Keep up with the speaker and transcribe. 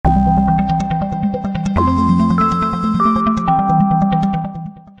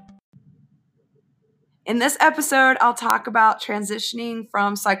In this episode, I'll talk about transitioning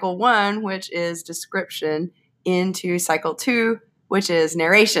from cycle 1, which is description, into cycle 2, which is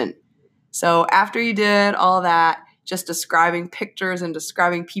narration. So after you did all that, just describing pictures and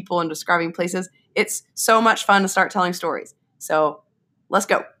describing people and describing places, it's so much fun to start telling stories. So let's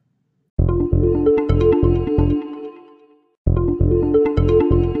go.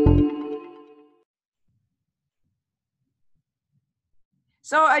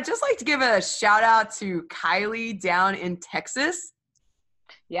 So I'd just like to give a shout out to Kylie down in Texas.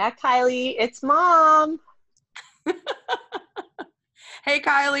 Yeah, Kylie, it's Mom. Hey,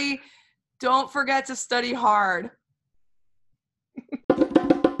 Kylie, don't forget to study hard.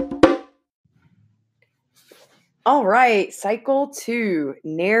 All right, cycle 2,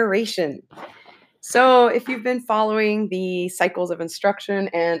 narration. So if you've been following the cycles of instruction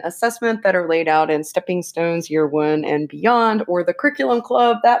and assessment that are laid out in Stepping Stones Year 1 and beyond, or the Curriculum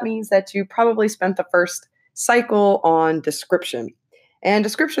Club, that means that you probably spent the first cycle on description. And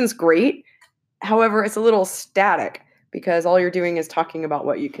description's great. However, it's a little static because all you're doing is talking about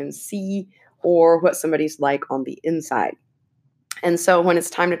what you can see or what somebody's like on the inside. And so when it's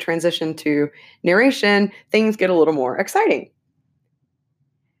time to transition to narration, things get a little more exciting.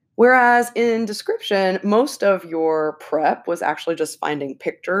 Whereas in description, most of your prep was actually just finding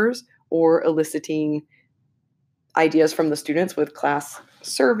pictures or eliciting ideas from the students with class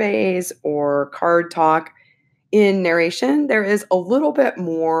surveys or card talk. In narration, there is a little bit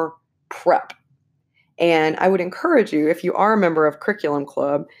more prep. And I would encourage you, if you are a member of Curriculum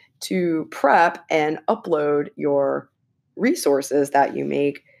Club, to prep and upload your resources that you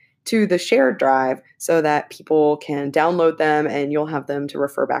make to the shared drive so that people can download them and you'll have them to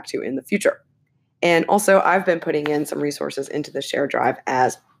refer back to in the future. And also, I've been putting in some resources into the shared drive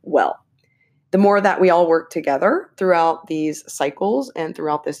as well. The more that we all work together throughout these cycles and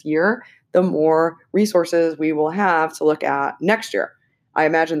throughout this year, the more resources we will have to look at next year. I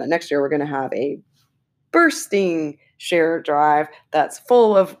imagine that next year we're going to have a bursting shared drive that's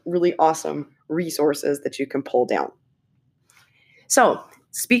full of really awesome resources that you can pull down. So,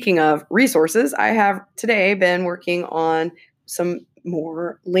 speaking of resources, I have today been working on some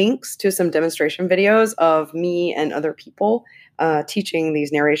more links to some demonstration videos of me and other people teaching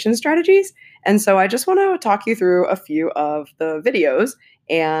these narration strategies. And so I just want to talk you through a few of the videos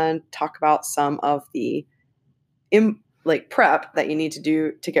and talk about some of the prep that you need to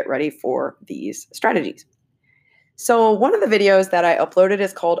do to get ready for these strategies. So one of the videos that I uploaded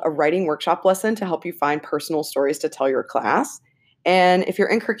is called A Writing Workshop Lesson to help you find personal stories to tell your class. And if you're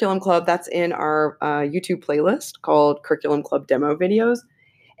in Curriculum Club, that's in our YouTube playlist called Curriculum Club Demo Videos.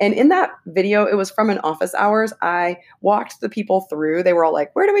 And in that video, it was from an office hours. I walked the people through. They were all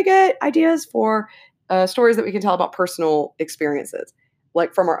like, where do we get ideas for stories that we can tell about personal experiences,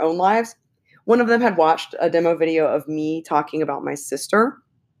 like from our own lives? One of them had watched a demo video of me talking about my sister.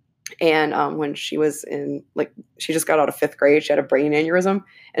 And when she was she just got out of 5th grade, she had a brain aneurysm.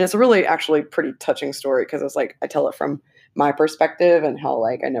 And it's a really actually pretty touching story because it's like I tell it from my perspective and how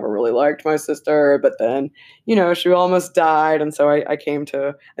I never really liked my sister, but then, she almost died. And so I came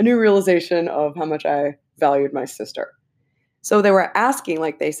to a new realization of how much I valued my sister. So they were asking,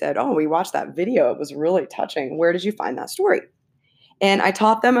 they said, oh, we watched that video. It was really touching. Where did you find that story? And I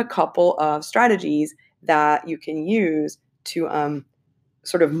taught them a couple of strategies that you can use to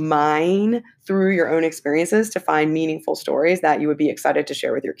sort of mine through your own experiences to find meaningful stories that you would be excited to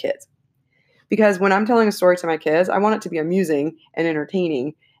share with your kids. Because when I'm telling a story to my kids, I want it to be amusing and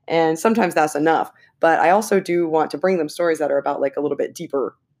entertaining. And sometimes that's enough. But I also do want to bring them stories that are about a little bit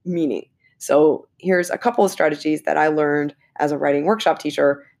deeper meaning. So here's a couple of strategies that I learned as a writing workshop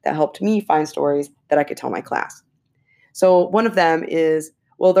teacher that helped me find stories that I could tell my class. So one of them is,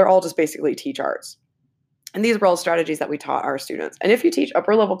 they're all just basically teach arts. And these were all strategies that we taught our students. And if you teach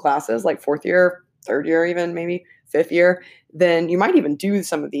upper level classes, like 4th year, 3rd year, even maybe 5th year, then you might even do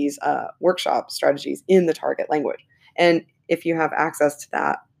some of these workshop strategies in the target language. And if you have access to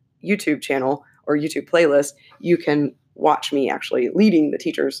that YouTube channel or YouTube playlist, you can watch me actually leading the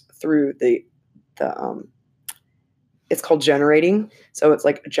teachers through it's called generating. So it's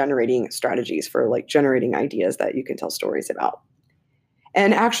generating strategies for generating ideas that you can tell stories about.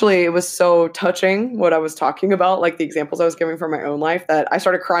 And actually, it was so touching what I was talking about, the examples I was giving from my own life, that I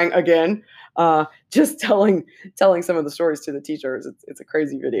started crying again, just telling some of the stories to the teachers. It's a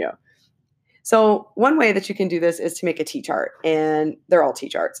crazy video. So one way that you can do this is to make a T-chart, and they're all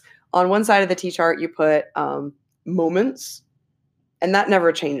T-charts. On one side of the T-chart, you put moments, and that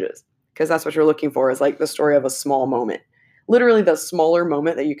never changes because that's what you're looking for is the story of a small moment. Literally, the smaller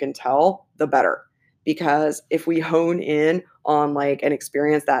moment that you can tell, the better. because if we hone in on like an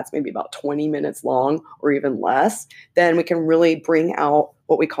experience that's maybe about 20 minutes long or even less, then we can really bring out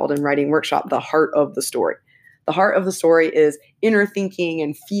what we called in writing workshop the heart of the story. The heart of the story is inner thinking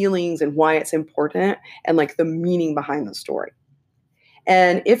and feelings and why it's important and like the meaning behind the story.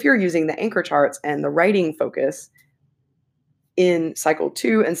 And if you're using the anchor charts and the writing focus in cycle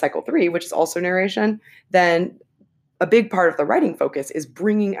 2 and cycle 3, which is also narration, then a big part of the writing focus is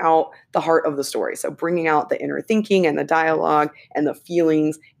bringing out the heart of the story. So bringing out the inner thinking and the dialogue and the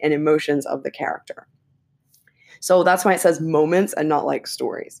feelings and emotions of the character. So that's why it says moments and not like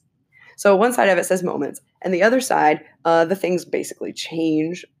stories. So one side of it says moments, and the other side, the things basically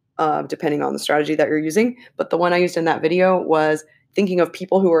change depending on the strategy that you're using. But the one I used in that video was thinking of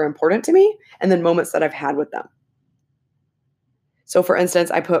people who are important to me and then moments that I've had with them. So for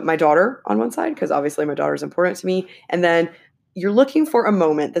instance, I put my daughter on one side because obviously my daughter is important to me. And then you're looking for a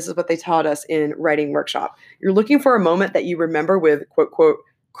moment. This is what they taught us in writing workshop. You're looking for a moment that you remember with quote, quote,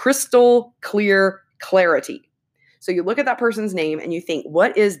 crystal clear clarity. So you look at that person's name and you think,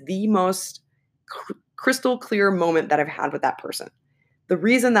 what is the most crystal clear moment that I've had with that person? The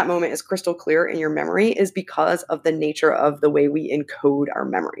reason that moment is crystal clear in your memory is because of the nature of the way we encode our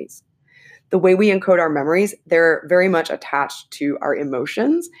memories. The way we encode our memories, they're very much attached to our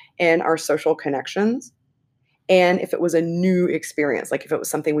emotions and our social connections. And if it was a new experience, like if it was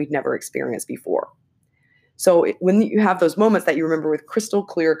something we'd never experienced before. So when you have those moments that you remember with crystal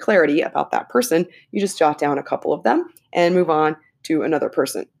clear clarity about that person, you just jot down a couple of them and move on to another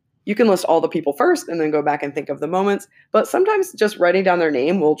person. You can list all the people first and then go back and think of the moments. But sometimes just writing down their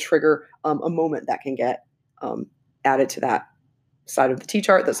name will trigger a moment that can get added to that side of the T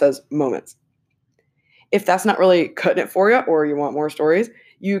chart that says moments. If that's not really cutting it for you or you want more stories,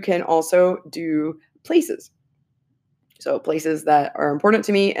 you can also do places. So places that are important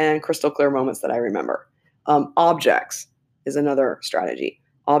to me and crystal clear moments that I remember. Objects is another strategy.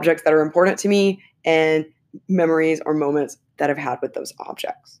 Objects that are important to me and memories or moments that I've had with those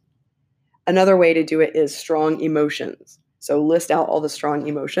objects. Another way to do it is strong emotions. So list out all the strong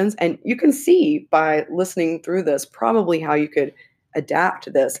emotions. And you can see by listening through this probably how you could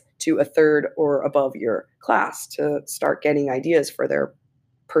adapt this to a third or above your class to start getting ideas for their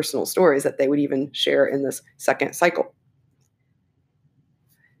personal stories that they would even share in this second cycle.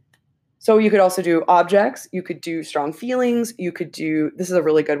 So you could also do objects, you could do strong feelings, you could do, this is a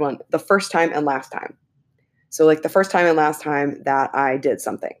really good one, the first time and last time. So like the first time and last time that I did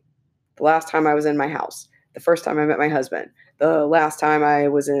something, the last time I was in my house, the first time I met my husband, the last time I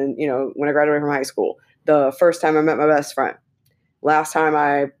was in, when I graduated from high school, the first time I met my best friend, last time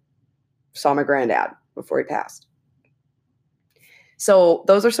I saw my granddad before he passed. So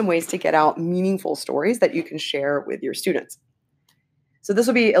those are some ways to get out meaningful stories that you can share with your students. So this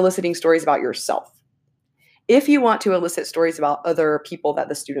will be eliciting stories about yourself. If you want to elicit stories about other people that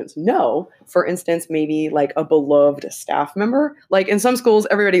the students know, for instance, maybe like a beloved staff member, like in some schools,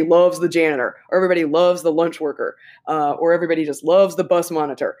 everybody loves the janitor, or everybody loves the lunch worker, or everybody just loves the bus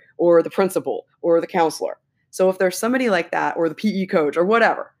monitor, or the principal, or the counselor. So if there's somebody like that, or the PE coach, or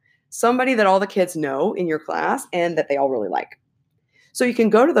whatever, somebody that all the kids know in your class and that they all really like. So you can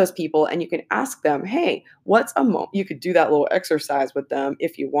go to those people and you can ask them, hey, what's a moment? You could do that little exercise with them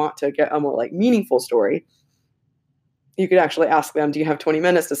if you want to get a more like meaningful story. You could actually ask them, do you have 20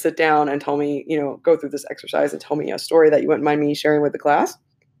 minutes to sit down and tell me, go through this exercise and tell me a story that you wouldn't mind me sharing with the class?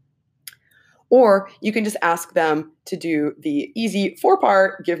 Or you can just ask them to do the easy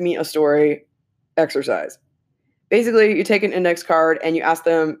 4-part, give me a story exercise. Basically, you take an index card and you ask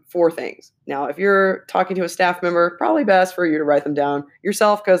them 4 things. Now, if you're talking to a staff member, probably best for you to write them down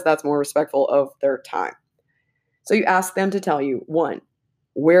yourself because that's more respectful of their time. So you ask them to tell you, 1,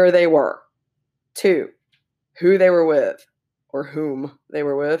 where they were, 2, who they were with or whom they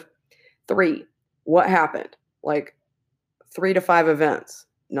were with, 3, what happened, like 3 to 5 events,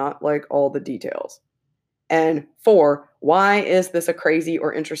 not like all the details, and 4, why is this a crazy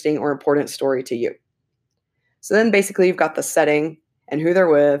or interesting or important story to you? So then basically you've got the setting and who they're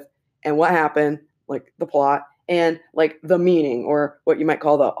with and what happened, like the plot, and like the meaning or what you might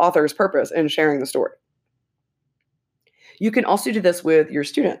call the author's purpose in sharing the story. You can also do this with your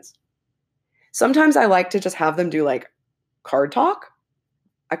students. Sometimes I like to just have them do like card talk.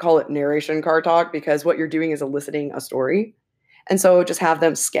 I call it narration card talk because what you're doing is eliciting a story. And so just have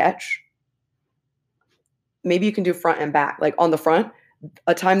them sketch. Maybe you can do front and back. Like on the front,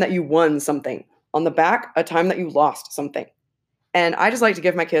 a time that you won something. On the back, a time that you lost something. And I just like to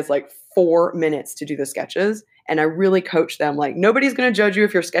give my kids like 4 minutes to do the sketches. And I really coach them like, nobody's going to judge you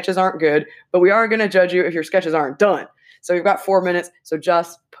if your sketches aren't good, but we are going to judge you if your sketches aren't done. So we've got 4 minutes. So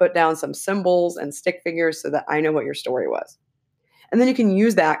just put down some symbols and stick figures so that I know what your story was. And then you can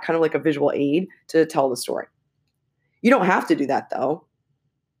use that kind of like a visual aid to tell the story. You don't have to do that though.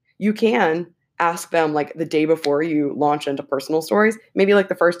 You can ask them like the day before you launch into personal stories. Maybe like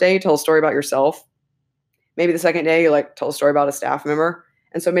the first day you tell a story about yourself. Maybe the second day you like tell a story about a staff member.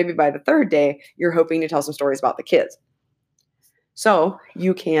 And so maybe by the third day, you're hoping to tell some stories about the kids. So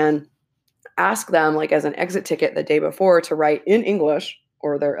you can ask them like as an exit ticket the day before to write in English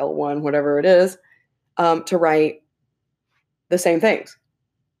or their L1, whatever it is, to write the same things.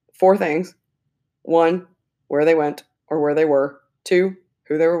 4 things. 1, where they went or where they were. 2,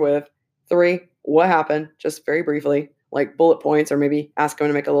 who they were with. 3, what happened, just very briefly, like bullet points, or maybe ask them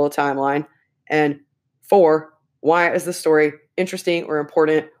to make a little timeline. And 4, why is the story interesting or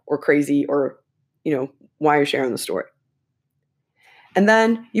important or crazy, or, why are you sharing the story? And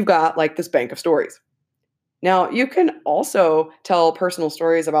then you've got like this bank of stories. Now, you can also tell personal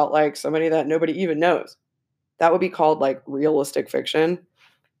stories about like somebody that nobody even knows. That would be called like realistic fiction.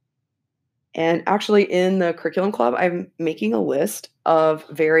 And actually, in the curriculum club, I'm making a list of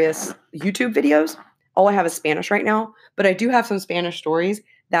various YouTube videos. All I have is Spanish right now, but I do have some Spanish stories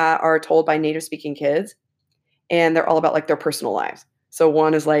that are told by native speaking kids, and they're all about like their personal lives. So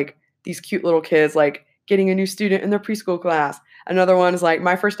one is like these cute little kids like getting a new student in their preschool class. Another one is like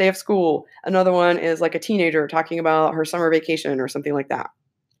my first day of school. Another one is like a teenager talking about her summer vacation or something like that.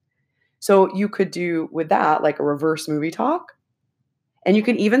 So you could do with that like a reverse movie talk. And you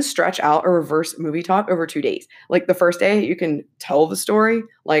can even stretch out a reverse movie talk over 2 days. Like the first day, you can tell the story,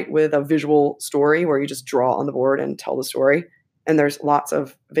 like with a visual story where you just draw on the board and tell the story. And there's lots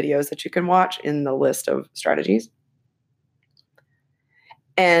of videos that you can watch in the list of strategies.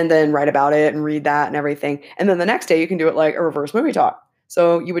 And then write about it and read that and everything. And then the next day, you can do it like a reverse movie talk.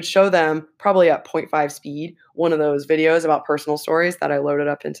 So you would show them probably at 0.5 speed one of those videos about personal stories that I loaded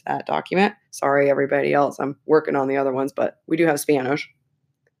up into that document. Sorry, everybody else. I'm working on the other ones, but we do have Spanish.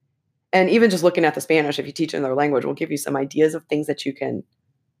 And even just looking at the Spanish, if you teach in their language, will give you some ideas of things that you can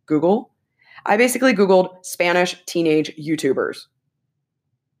Google. I basically Googled Spanish teenage YouTubers.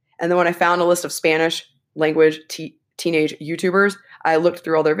 And then when I found a list of Spanish language teenage YouTubers, I looked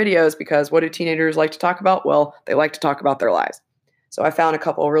through all their videos because what do teenagers like to talk about? Well, they like to talk about their lives. So I found a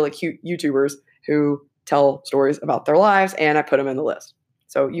couple of really cute YouTubers who tell stories about their lives, and I put them in the list.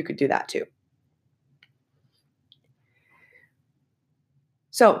 So you could do that too.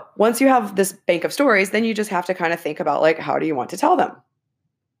 So once you have this bank of stories, then you just have to kind of think about like, how do you want to tell them?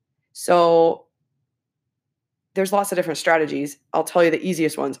 So there's lots of different strategies. I'll tell you the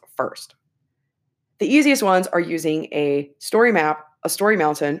easiest ones first. The easiest ones are using a story map, a story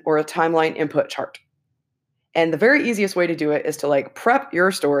mountain, or a timeline input chart. And the very easiest way to do it is to like prep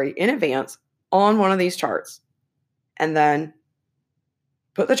your story in advance on one of these charts and then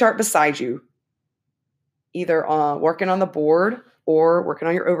put the chart beside you, either working on the board or working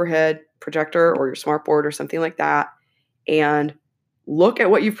on your overhead projector or your smart board or something like that, and look at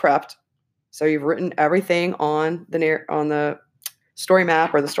what you've prepped. So you've written everything on the story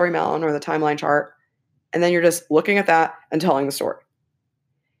map or the story mountain or the timeline chart, and then you're just looking at that and telling the story.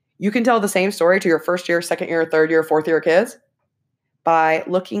 You can tell the same story to your first year, second year, third year, fourth year kids by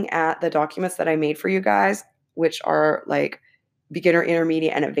looking at the documents that I made for you guys, which are like beginner,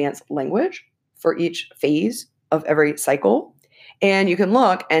 intermediate, and advanced language for each phase of every cycle. And you can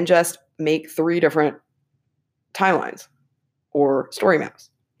look and just make 3 different timelines or story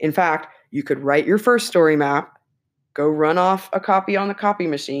maps. In fact, you could write your first story map, go run off a copy on the copy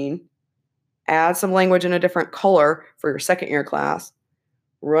machine, add some language in a different color for your second year class,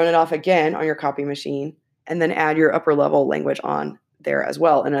 run it off again on your copy machine, and then add your upper level language on there as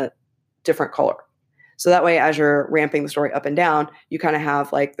well in a different color. So that way, as you're ramping the story up and down, you kind of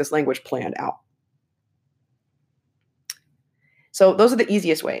have like this language planned out. So those are the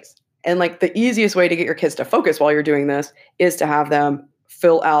easiest ways. And like the easiest way to get your kids to focus while you're doing this is to have them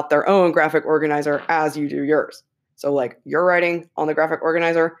fill out their own graphic organizer as you do yours. So like you're writing on the graphic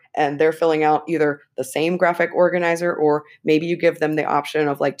organizer and they're filling out either the same graphic organizer, or maybe you give them the option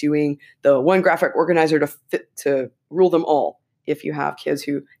of like doing the one graphic organizer to rule them all if you have kids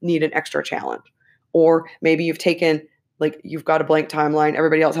who need an extra challenge. Or maybe you've taken like you've got a blank timeline,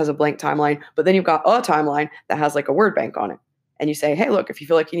 everybody else has a blank timeline, but then you've got a timeline that has like a word bank on it. And you say, hey, look, if you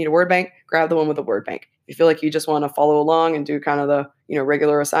feel like you need a word bank, grab the one with the word bank. If you feel like you just want to follow along and do kind of the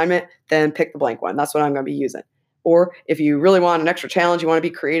regular assignment, then pick the blank one. That's what I'm going to be using. Or if you really want an extra challenge, you want to be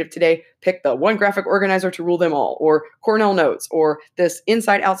creative today, pick the one graphic organizer to rule them all, or Cornell Notes, or this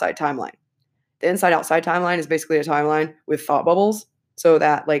inside-outside timeline. The inside-outside timeline is basically a timeline with thought bubbles so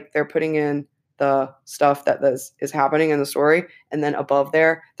that like they're putting in the stuff that is happening in the story. And then above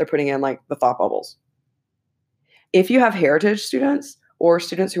there, they're putting in like the thought bubbles. If you have heritage students or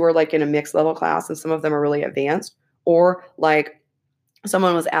students who are like in a mixed level class and some of them are really advanced, or like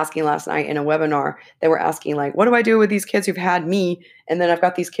someone was asking last night in a webinar, they were asking like, what do I do with these kids who've had me? And then I've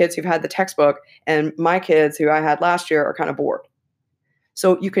got these kids who've had the textbook, and my kids who I had last year are kind of bored.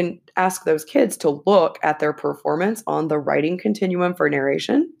 So you can ask those kids to look at their performance on the writing continuum for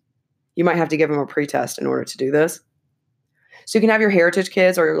narration. You might have to give them a pretest in order to do this. So you can have your heritage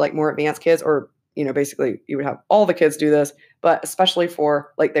kids or your like more advanced kids, or basically you would have all the kids do this, but especially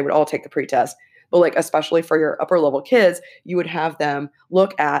for like they would all take the pretest. But like especially for your upper level kids, you would have them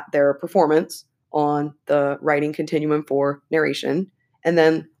look at their performance on the writing continuum for narration and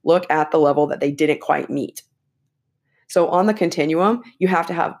then look at the level that they didn't quite meet. So on the continuum, you have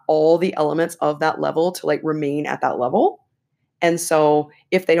to have all the elements of that level to like remain at that level. And so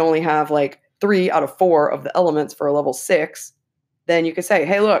if they only have like 3 out of 4 of the elements for a level 6, then you could say,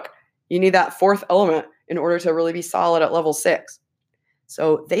 hey, look, you need that 4th element in order to really be solid at level 6.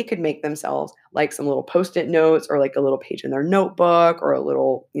 So they could make themselves like some little Post-it notes or like a little page in their notebook or a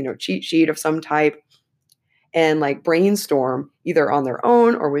little, cheat sheet of some type, and like brainstorm either on their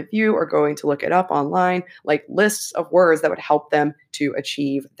own or with you or going to look it up online, like lists of words that would help them to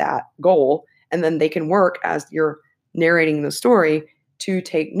achieve that goal. And then they can work as you're narrating the story to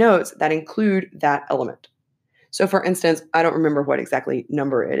take notes that include that element. So for instance, I don't remember what exactly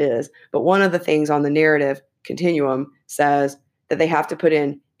number it is, but one of the things on the narrative continuum says that they have to put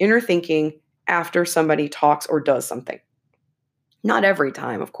in inner thinking after somebody talks or does something. Not every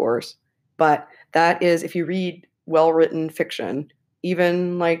time, of course, but that is if you read well-written fiction,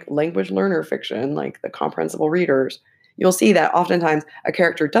 even like language learner fiction, like the comprehensible readers, you'll see that oftentimes a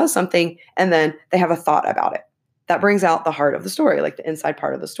character does something and then they have a thought about it. That brings out the heart of the story, like the inside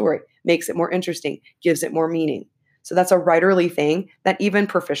part of the story, makes it more interesting, gives it more meaning. So that's a writerly thing that even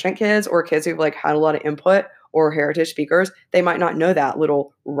proficient kids or kids who've like had a lot of input or heritage speakers, they might not know that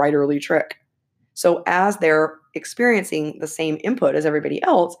little writerly trick. So as they're experiencing the same input as everybody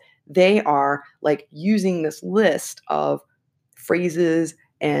else, they are like using this list of phrases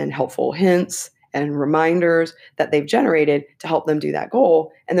and helpful hints and reminders that they've generated to help them do that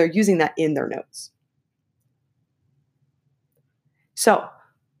goal. And they're using that in their notes. So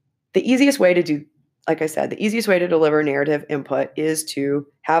the easiest way to do, like I said, the easiest way to deliver narrative input is to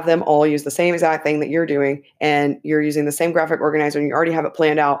have them all use the same exact thing that you're doing, and you're using the same graphic organizer and you already have it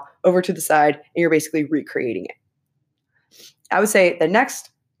planned out over to the side and you're basically recreating it. I would say the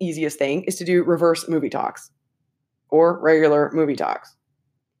next easiest thing is to do reverse movie talks or regular movie talks.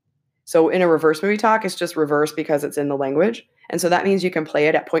 So in a reverse movie talk, it's just reverse because it's in the language. And so that means you can play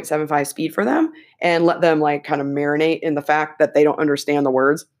it at 0.75 speed for them and let them like kind of marinate in the fact that they don't understand the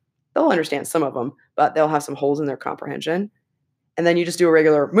words. They'll understand some of them, but they'll have some holes in their comprehension. And then you just do a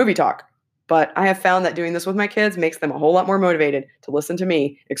regular movie talk. But I have found that doing this with my kids makes them a whole lot more motivated to listen to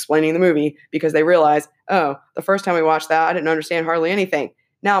me explaining the movie because they realize, oh, the first time we watched that, I didn't understand hardly anything.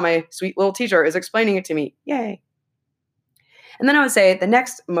 Now my sweet little teacher is explaining it to me. Yay. And then I would say the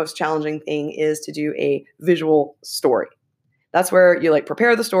next most challenging thing is to do a visual story. That's where you like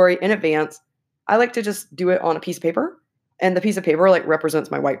prepare the story in advance. I like to just do it on a piece of paper, and the piece of paper like represents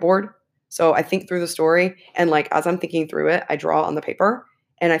my whiteboard. So I think through the story, and like as I'm thinking through it, I draw on the paper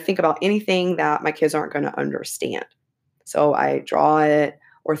and I think about anything that my kids aren't going to understand. So I draw it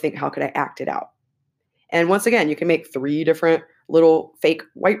or think, how could I act it out? And once again, you can make 3 different little fake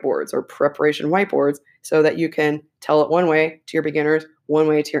whiteboards or preparation whiteboards so that you can tell it one way to your beginners, one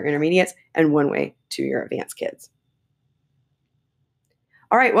way to your intermediates, and one way to your advanced kids.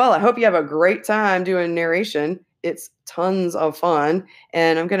 All right, well, I hope you have a great time doing narration. It's tons of fun.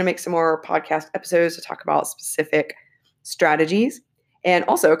 And I'm going to make some more podcast episodes to talk about specific strategies. And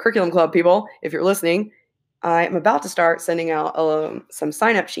also, Curriculum Club people, if you're listening, I am about to start sending out some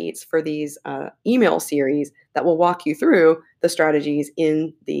sign-up sheets for these email series that will walk you through the strategies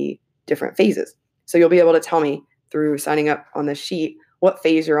in the different phases. So you'll be able to tell me through signing up on this sheet what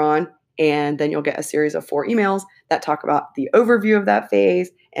phase you're on, and then you'll get a series of 4 emails that talk about the overview of that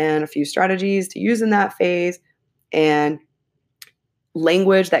phase and a few strategies to use in that phase and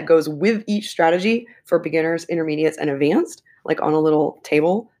language that goes with each strategy for beginners, intermediates, and advanced, like on a little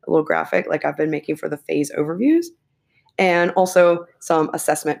table, a little graphic like I've been making for the phase overviews, and also some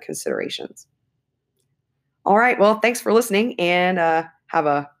assessment considerations. All right, well, thanks for listening, and have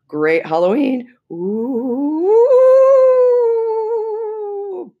a great Halloween. Ooh.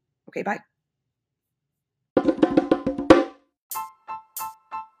 Okay, bye.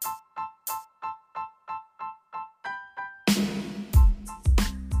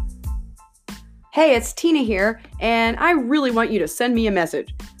 Hey, it's Tina here, and I really want you to send me a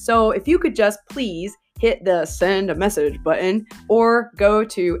message. So if you could just please hit the send a message button or go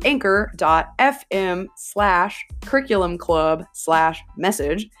to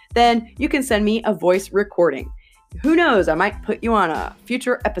anchor.fm/curriculumclub/message, then you can send me a voice recording. Who knows, I might put you on a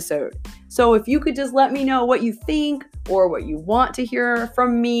future episode. So if you could just let me know what you think or what you want to hear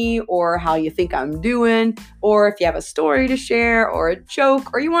from me or how you think I'm doing, or if you have a story to share or a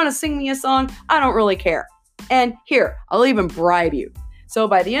joke or you want to sing me a song, I don't really care. And here, I'll even bribe you. So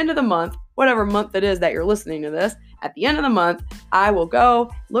by the end of the month, whatever month it is that you're listening to this, at the end of the month, I will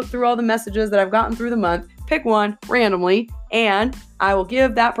go look through all the messages that I've gotten through the month, pick one randomly, and I will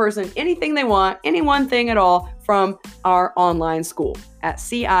give that person anything they want, any one thing at all from our online school at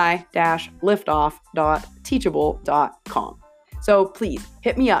ci-liftoff.teachable.com. So please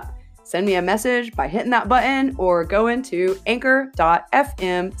hit me up. Send me a message by hitting that button or go into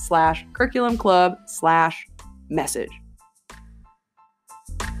anchor.fm/curriculumclub/message.